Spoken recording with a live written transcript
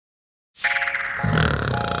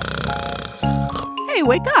Hey,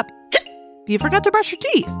 wake up! You forgot to brush your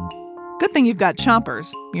teeth. Good thing you've got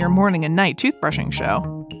Chompers, your morning and night toothbrushing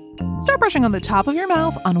show. Start brushing on the top of your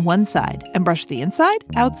mouth on one side and brush the inside,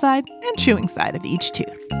 outside, and chewing side of each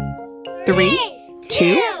tooth. 3,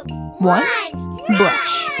 2, 1,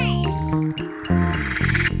 brush.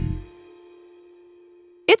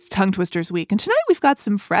 It's Tongue Twisters Week, and tonight we've got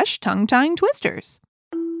some fresh tongue-tying twisters.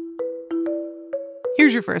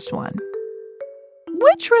 Here's your first one.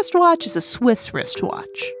 Which wristwatch is a Swiss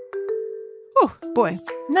wristwatch? Oh, boy.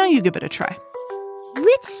 Now you give it a try.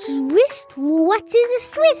 Which wristwatch is a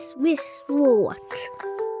Swiss wristwatch?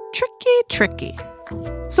 Tricky.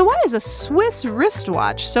 So why is a Swiss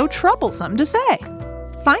wristwatch so troublesome to say?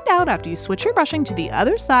 Find out after you switch your brushing to the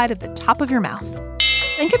other side of the top of your mouth.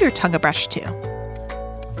 And give your tongue a brush too.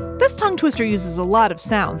 This tongue twister uses a lot of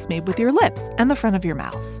sounds made with your lips and the front of your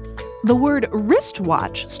mouth. The word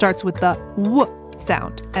wristwatch starts with the W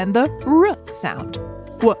sound and the R sound.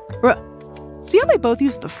 W-R. See how they both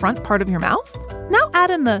use the front part of your mouth? Now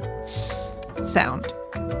add in the S sound.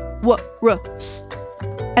 W-R-S.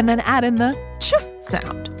 And then add in the Ch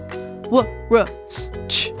sound.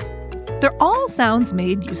 W-R-S-Ch. They're all sounds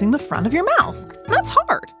made using the front of your mouth. That's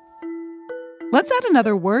hard. Let's add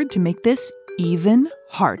another word to make this even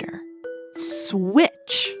harder.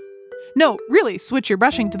 Switch. No, really, switch your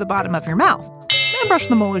brushing to the bottom of your mouth and brush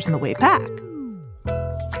the molars on the way back.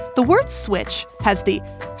 The word switch has the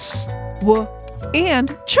S, W, and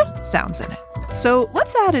Ch sounds in it. So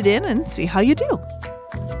let's add it in and see how you do.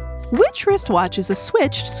 Which wristwatch is a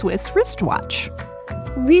switched Swiss wristwatch?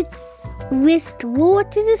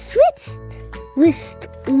 Wristwatch is a switched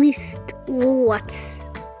wristwatch.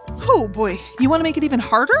 Oh boy, you want to make it even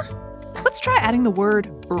harder? Let's try adding the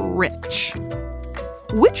word rich.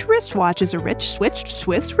 Which wristwatch is a rich switched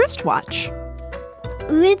Swiss wristwatch?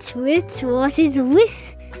 Which wristwatch is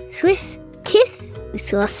Swiss kiss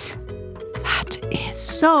wristwatch? That is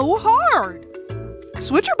so hard.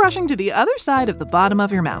 Switch your brushing to the other side of the bottom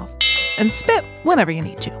of your mouth and spit whenever you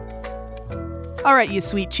need to. All right, you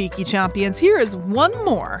sweet cheeky champions, here is one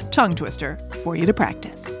more tongue twister for you to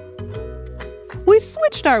practice. We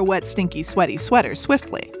switched our wet, stinky, sweaty sweaters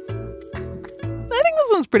swiftly. I think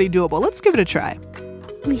this one's pretty doable. Let's give it a try.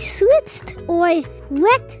 We switched our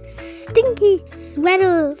wet, stinky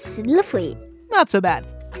sweater swiftly. Not so bad.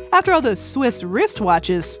 After all those Swiss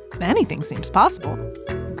wristwatches, anything seems possible.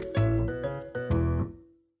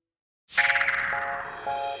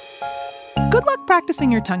 Good luck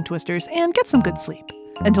practicing your tongue twisters and get some good sleep.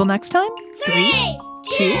 Until next time, 3,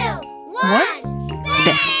 2, 1,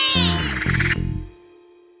 spit.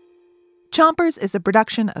 Chompers is a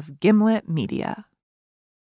production of Gimlet Media.